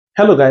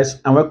Hello guys,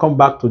 and welcome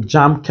back to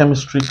JAMB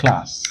Chemistry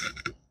class.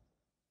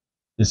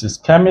 This is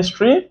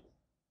chemistry,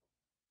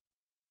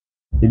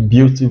 a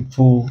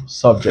beautiful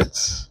subject.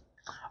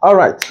 All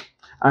right,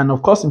 and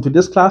of course in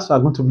today's class we are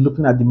going to be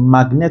looking at the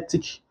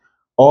magnetic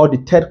or the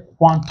third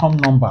quantum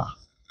number.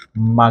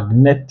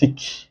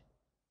 Magnetic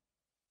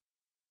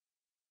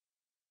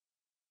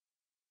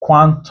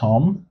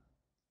quantum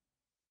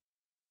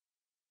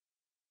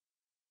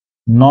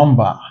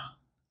number.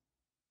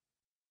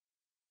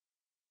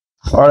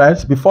 All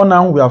right, before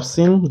now we have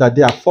seen that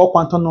there are four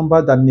quantum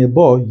numbers that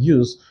Nebor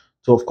used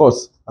to, of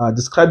course,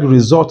 describe the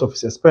result of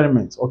his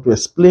experiment or to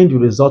explain the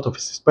result of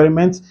his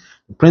experiment.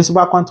 The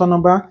principal quantum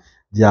number,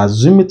 the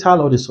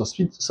azimuthal or the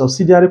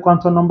subsidiary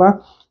quantum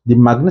number, the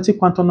magnetic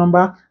quantum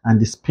number,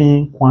 and the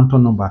spin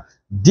quantum number.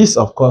 This,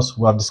 of course,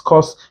 we have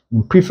discussed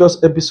in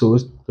previous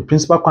episodes, the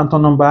principal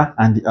quantum number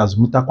and the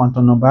azimuthal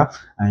quantum number.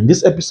 And in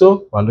this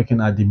episode, we are looking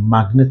at the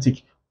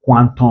magnetic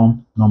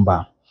quantum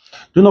number.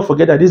 Do not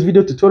forget that this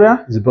video tutorial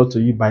is brought to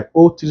you by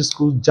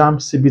O3SCHOOLS JAMB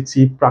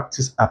CBT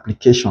Practice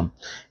Application.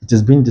 It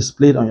is being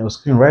displayed on your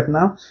screen right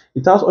now.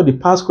 It has all the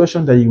past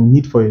questions that you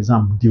need for your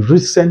exam, the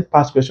recent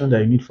past questions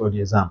that you need for the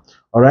exam.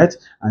 All right,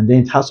 and then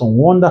it has some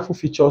wonderful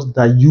features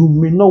that you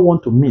may not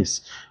want to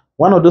miss.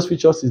 One of those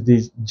features is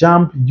the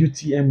JAMB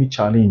UTME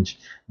challenge.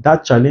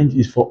 That challenge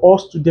is for all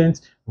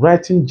students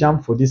writing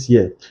JAMB for this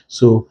year.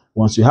 So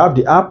once you have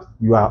the app,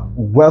 you are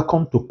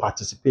welcome to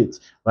participate,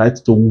 right?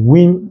 To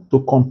win, to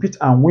compete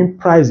and win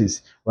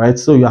prizes, right?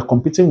 So you are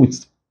competing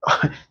with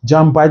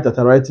JAMBites that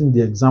are writing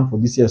the exam for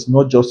this year. It's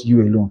not just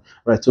you alone,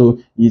 right? So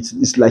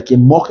it's like a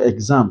mock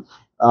exam.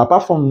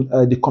 Apart from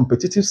the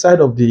competitive side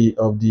of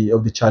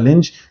the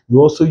challenge, you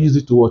also use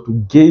it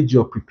to gauge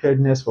your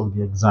preparedness for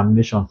the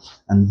examination,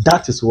 and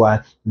that is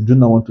why you do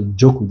not want to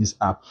joke with this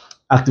app.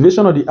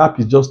 Activation of the app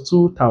is just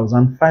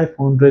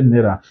 2,500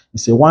 naira.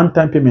 It's a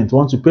one-time payment.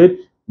 Once you paid,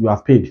 you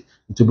have paid.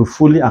 It will be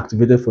fully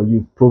activated for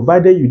you,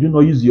 provided you do not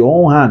use your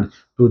own hand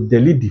to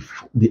delete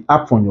the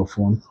app from your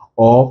phone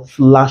or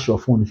flash your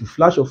phone. If you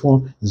flash your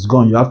phone, it's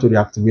gone. You have to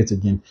reactivate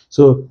again.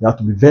 So you have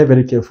to be very,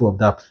 very careful of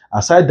that.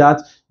 Aside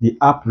that, the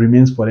app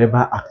remains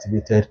forever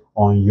activated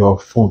on your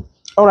phone.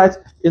 All right,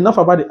 enough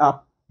about the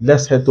app.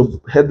 Let's head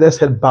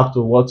back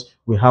to what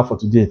we have for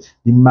today.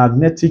 The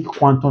magnetic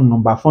quantum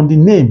number. From the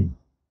name,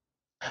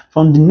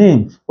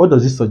 what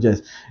does it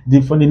suggest?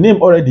 From the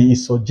name already, it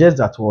suggests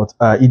that what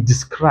it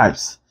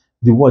describes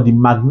the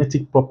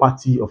magnetic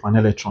property of an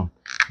electron.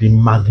 The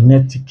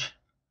magnetic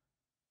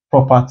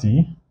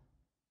property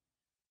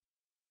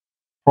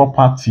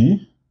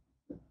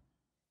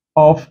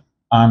of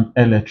an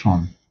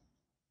electron.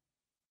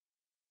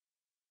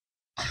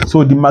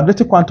 So the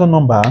magnetic quantum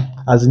number,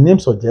 as the name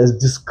suggests,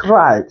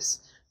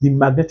 describes the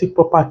magnetic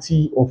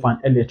property of an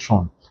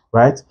electron,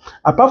 right?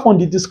 Apart from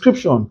the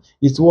description,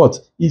 it's what?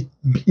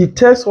 It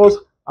tells us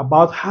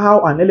about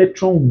how an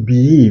electron will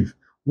behave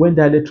when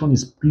the electron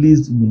is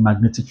placed in the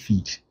magnetic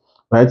field,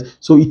 right?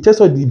 So it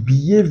tells us the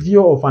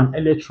behavior of an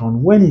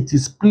electron when it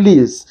is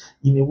placed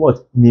in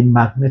a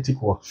magnetic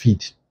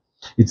field.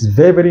 It's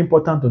very, very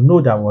important to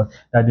know that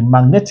the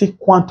magnetic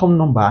quantum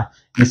number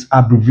is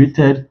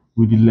abbreviated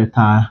with the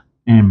letter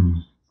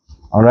M.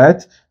 All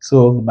right,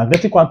 so the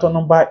magnetic quantum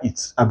number,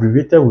 it's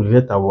abbreviated with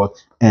the letter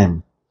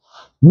M.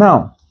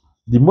 Now,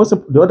 the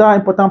other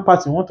important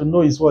part you want to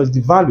know is what is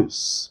the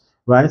values,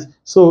 right?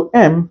 So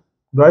M,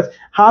 right,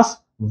 has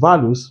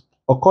values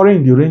occurring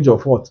in the range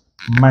of what?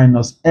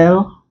 Minus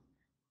L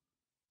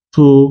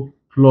to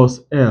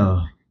plus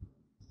L.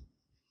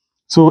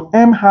 So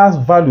M has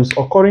values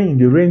occurring in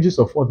the ranges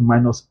of what?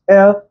 Minus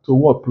L to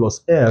what?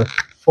 Plus L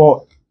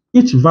for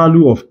each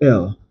value of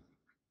L.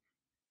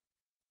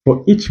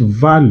 For each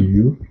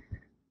value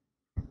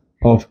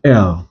of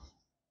L.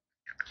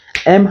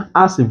 M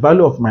has a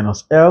value of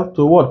minus L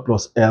to what?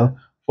 Plus L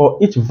for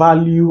each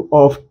value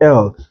of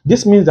L.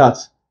 This means that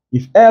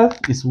if L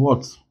is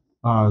what?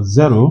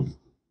 0.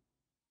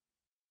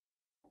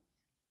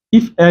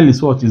 If L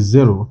is what? Is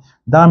 0,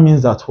 that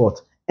means that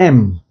what?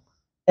 M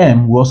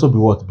will also be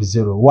what? Be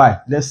 0. Why?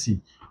 Let's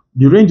see.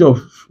 The range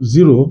of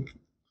 0,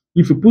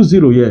 if you put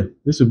 0 here,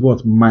 this will be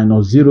what?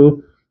 Minus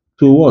 0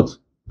 to what?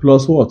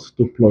 Plus what?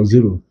 To plus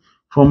 0.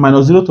 From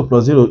minus 0 to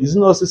plus 0,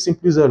 isn't also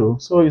simply 0?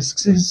 So it's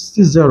still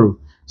 0.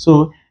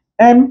 So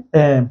L,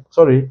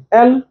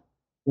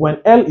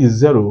 when L is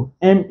 0,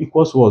 M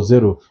equals what?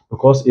 0,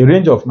 because a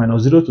range of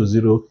minus 0 to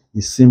 0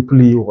 is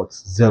simply what?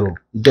 0.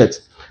 You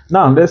get?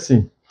 Now let's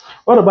see.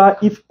 What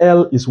about if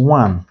L is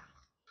 1?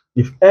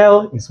 If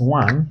L is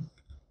 1,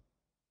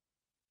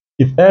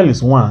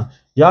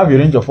 you have a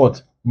range of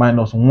what?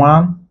 Minus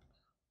 1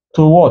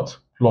 to what?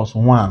 Plus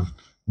 1.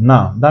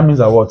 Now that means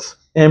that what?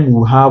 M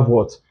will have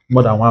what?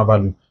 More than one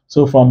value.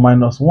 So from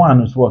minus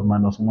 1 is what?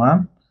 Minus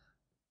 1.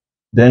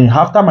 Then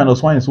after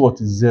minus 1 is what?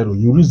 Is 0.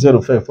 You reach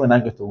 0 first before I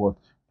get to what?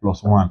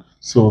 Plus 1.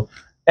 So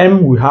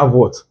M will have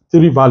what?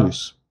 3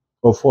 values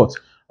of what?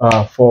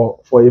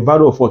 For a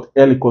value of what?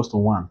 L equals to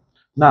 1.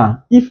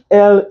 Now, if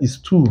L is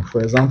 2,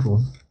 for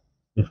example,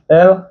 if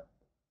L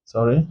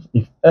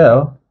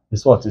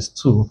is what? Is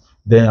 2,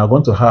 then you're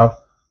going to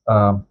have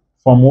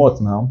from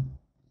what now?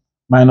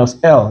 Minus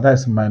L, that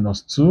is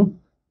minus 2,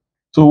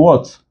 to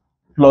what?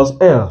 Plus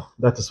L,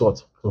 that is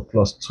what? To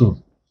plus 2.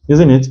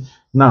 Isn't it?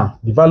 Now,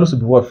 the values will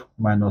be what?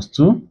 Minus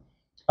 2.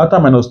 After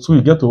minus 2,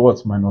 you get to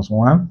what? Minus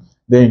 1.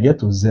 Then you get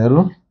to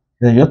 0.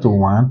 Then you get to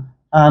 1.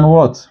 And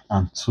what?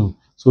 And 2.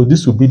 So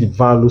this will be the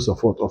values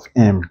of what? Of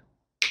M.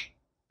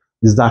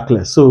 Is that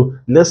clear? So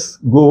let's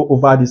go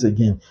over this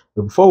again.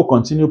 But before we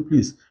continue,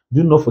 please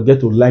do not forget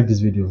to like this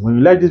video. When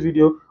you like this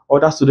video,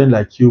 other students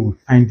like you will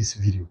find this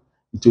video.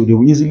 They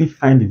will easily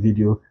find the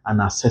video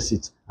and access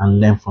it and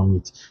learn from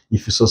it.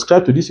 If you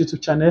subscribe to this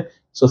YouTube channel,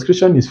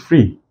 subscription is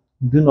free.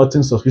 Do not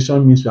think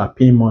subscription means you are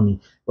paying money.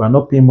 You are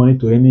not paying money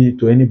to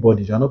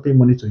anybody. You are not paying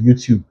money to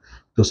YouTube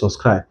to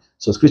subscribe.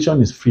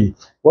 Subscription is free.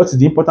 What is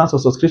the importance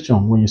of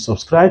subscription? When you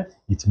subscribe,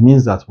 it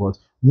means that what?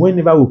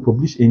 Whenever we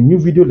publish a new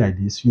video like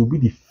this, you'll be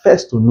the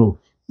first to know.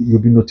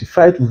 You'll be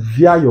notified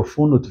via your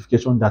phone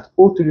notification that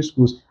O3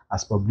 Schools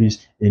has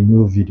published a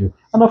new video.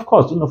 And of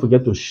course, do not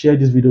forget to share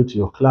this video to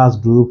your class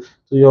group,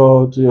 to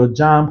your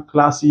JAMB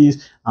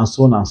classes, and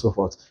so on and so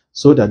forth,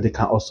 so that they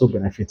can also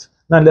benefit.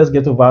 Now let's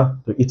get over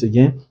to it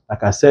again.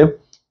 Like I said,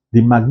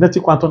 the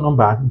magnetic quantum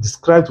number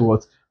describes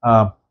what?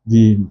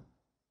 The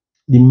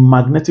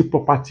magnetic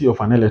property of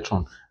an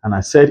electron. And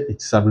I said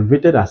it is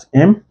abbreviated as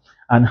M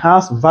and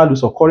has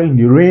values occurring in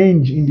the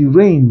range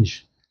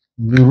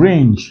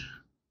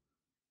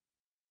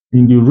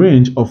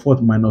of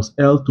what? Minus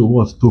L to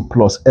what? To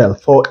plus L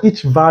for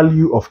each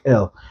value of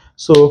L.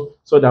 So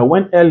that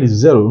when L is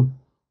 0,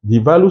 the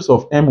values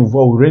of M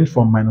will range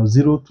from minus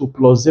 0 to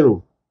plus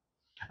 0.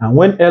 And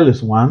when L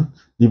is 1,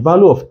 the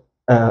value of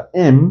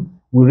M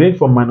will range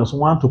from minus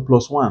 1 to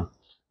plus 1.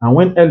 And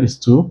when L is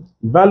 2,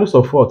 the values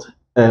of what?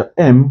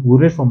 M will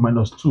range from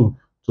minus 2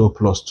 to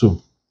plus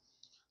 2.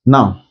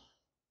 Now,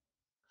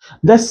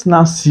 let's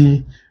now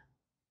see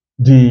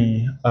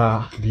the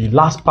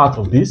last part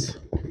of this.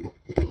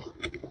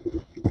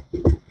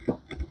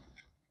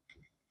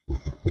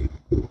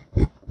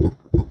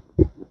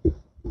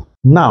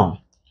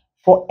 Now,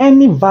 for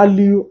any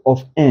value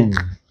of N,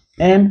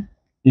 N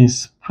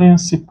is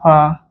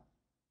principal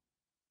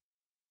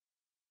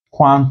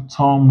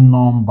quantum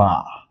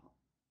number.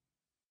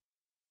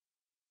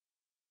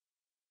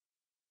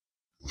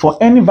 For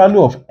any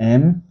value of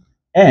N,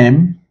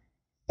 M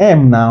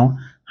now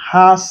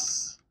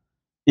has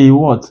a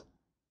what?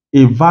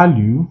 A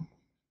value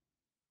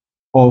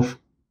of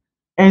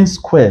N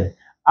squared,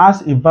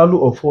 as a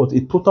value of what?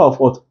 A total of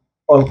what?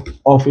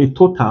 Of a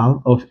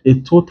total of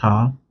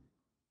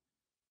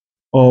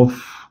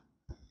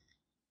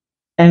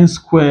N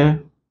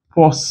squared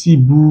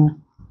possible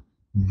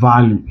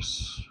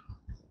values.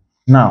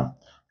 Now,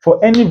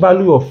 for any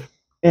value of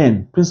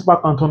N, principal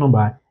quantum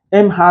number,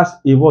 M has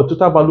a what?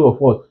 Total value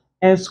of what?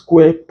 N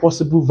squared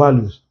possible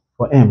values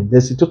for M.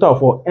 There's a total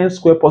of what? N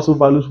squared possible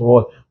values for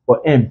what?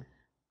 For M.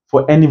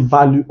 For any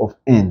value of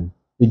N.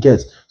 You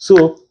get?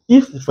 So,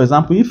 if, for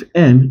example, if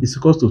N is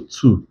equal to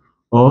 2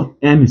 or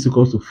N is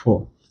equal to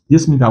 4,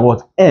 this means that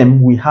what?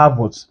 M, we have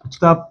what? A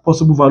total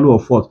possible value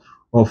of what?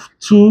 Of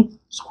 2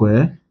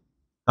 squared,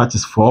 that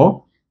is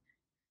 4,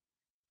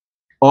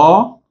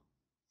 or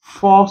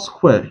 4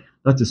 squared,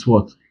 that is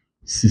what?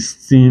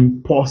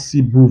 16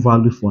 possible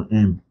value for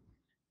M.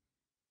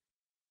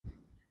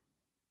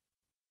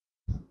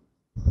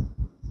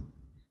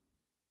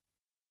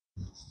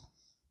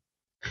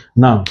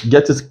 Now,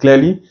 get it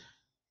clearly.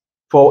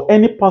 For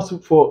any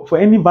possible for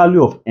any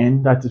value of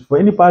N, that is for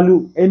any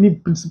value, any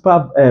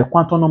principal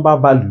quantum number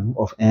value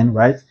of N,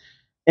 right?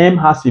 M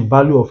has a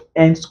value of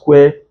N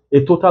squared,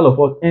 a total of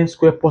what? N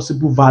squared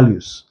possible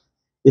values.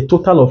 A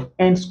total of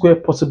N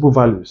squared possible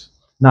values.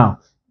 Now,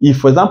 if,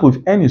 for example, if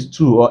N is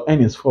 2 or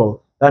N is 4,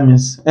 that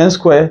means N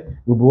squared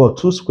will be what?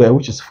 2 squared,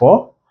 which is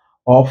 4,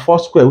 or 4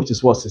 squared, which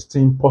is what?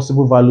 16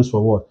 possible values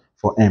for what?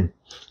 For M.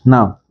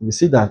 Now, you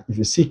see that, if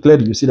you see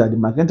clearly, you see that the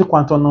magnetic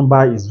quantum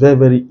number is very,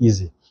 very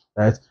easy,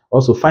 right?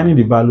 Also, finding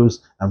the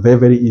values are very,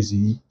 very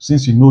easy,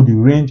 since you know the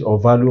range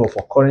of value of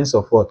occurrence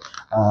of what?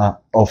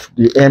 Of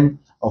the M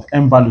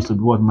values to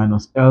be what?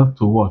 Minus L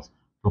to what?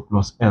 To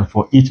plus L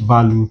for each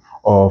value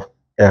of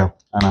L.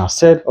 And I've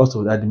said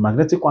also that the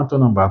magnetic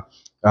quantum number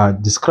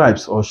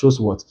describes or shows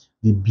what?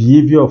 The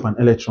behavior of an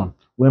electron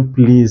when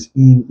placed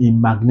in a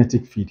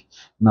magnetic field.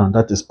 Now,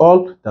 that is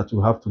all that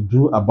we have to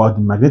do about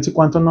the magnetic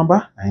quantum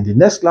number. And in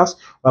the next class,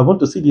 we are going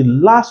to see the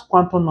last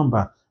quantum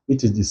number,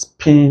 which is the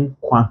spin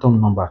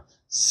quantum number.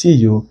 See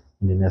you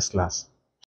in the next class.